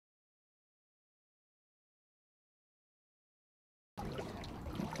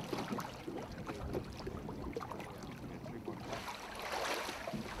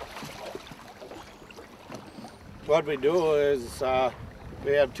What we do is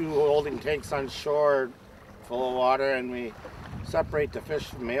we have 2 holding tanks on shore full of water, and we separate the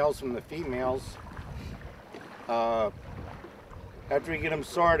fish males from the females. After we get them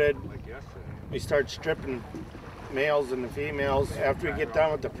sorted, we start stripping males and the females. After we get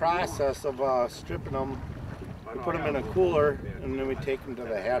done with the process of stripping them, we put them in a cooler, and then we take them to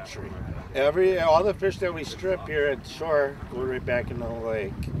the hatchery. All the fish that we strip here at shore go right back into the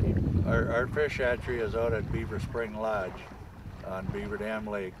lake. Our fish hatchery is out at Beaver Spring Lodge on Beaver Dam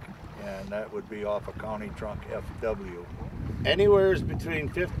Lake, and that would be off a county trunk FW. Anywhere is between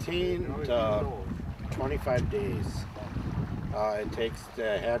 15 to 25 days it takes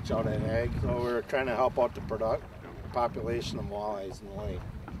to hatch out an egg. So we're trying to help out the population of walleyes in the lake.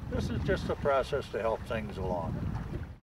 This is just a process to help things along.